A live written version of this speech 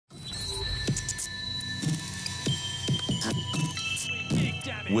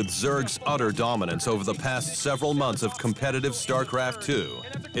With Zerg's utter dominance over the past several months of competitive Starcraft 2,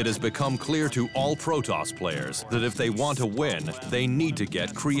 it has become clear to all Protoss players that if they want to win, they need to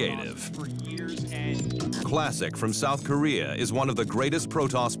get creative. Classic from South Korea is one of the greatest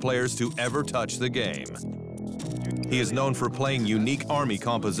Protoss players to ever touch the game. He is known for playing unique army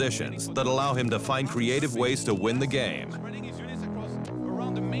compositions that allow him to find creative ways to win the game.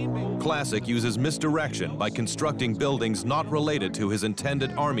 Classic uses misdirection by constructing buildings not related to his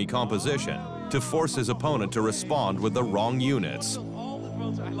intended army composition to force his opponent to respond with the wrong units.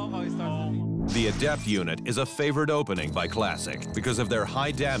 The Adept unit is a favored opening by Classic because of their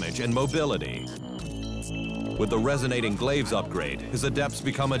high damage and mobility. With the Resonating Glaives upgrade, his Adepts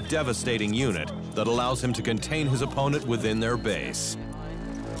become a devastating unit that allows him to contain his opponent within their base.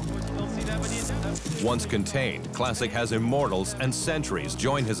 Once contained, Classic has Immortals and Sentries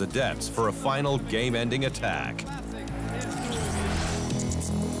join his Adepts for a final game-ending attack.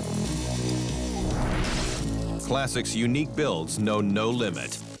 Classic's unique builds know no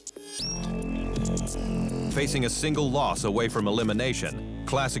limit. Facing a single loss away from elimination,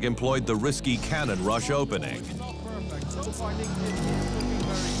 Classic employed the risky Cannon Rush opening.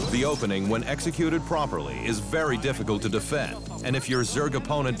 The opening, when executed properly, is very difficult to defend, and if your Zerg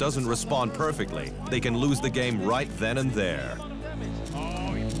opponent doesn't respond perfectly, they can lose the game right then and there.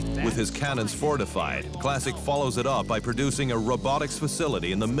 With his cannons fortified, Classic follows it up by producing a robotics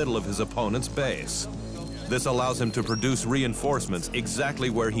facility in the middle of his opponent's base. This allows him to produce reinforcements exactly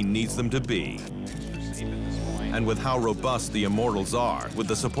where he needs them to be. And with how robust the Immortals are, with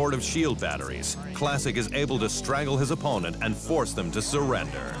the support of shield batteries, Classic is able to strangle his opponent and force them to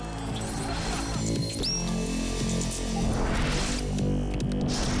surrender.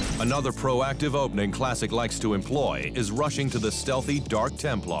 Another proactive opening Classic likes to employ is rushing to the stealthy Dark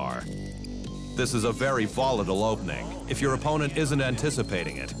Templar. This is a very volatile opening. If your opponent isn't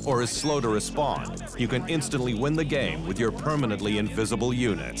anticipating it or is slow to respond, you can instantly win the game with your permanently invisible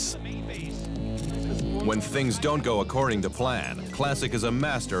units. When things don't go according to plan, Classic is a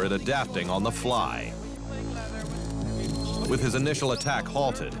master at adapting on the fly. With his initial attack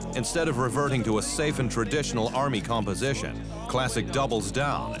halted, instead of reverting to a safe and traditional army composition, Classic doubles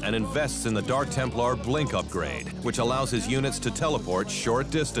down and invests in the Dark Templar Blink upgrade, which allows his units to teleport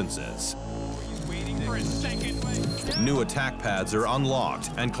short distances. New attack paths are unlocked,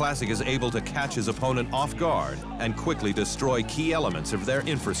 and Classic is able to catch his opponent off guard and quickly destroy key elements of their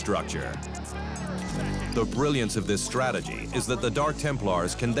infrastructure. The brilliance of this strategy is that the Dark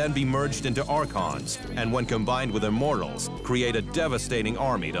Templars can then be merged into Archons, and when combined with Immortals, create a devastating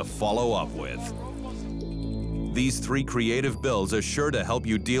army to follow up with. These three creative builds are sure to help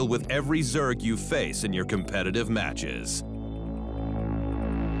you deal with every Zerg you face in your competitive matches.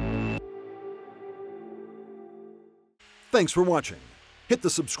 Thanks for watching. Hit the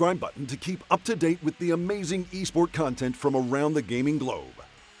subscribe button to keep up to date with the amazing eSport content from around the gaming globe.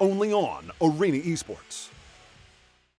 Only on Arena Esports.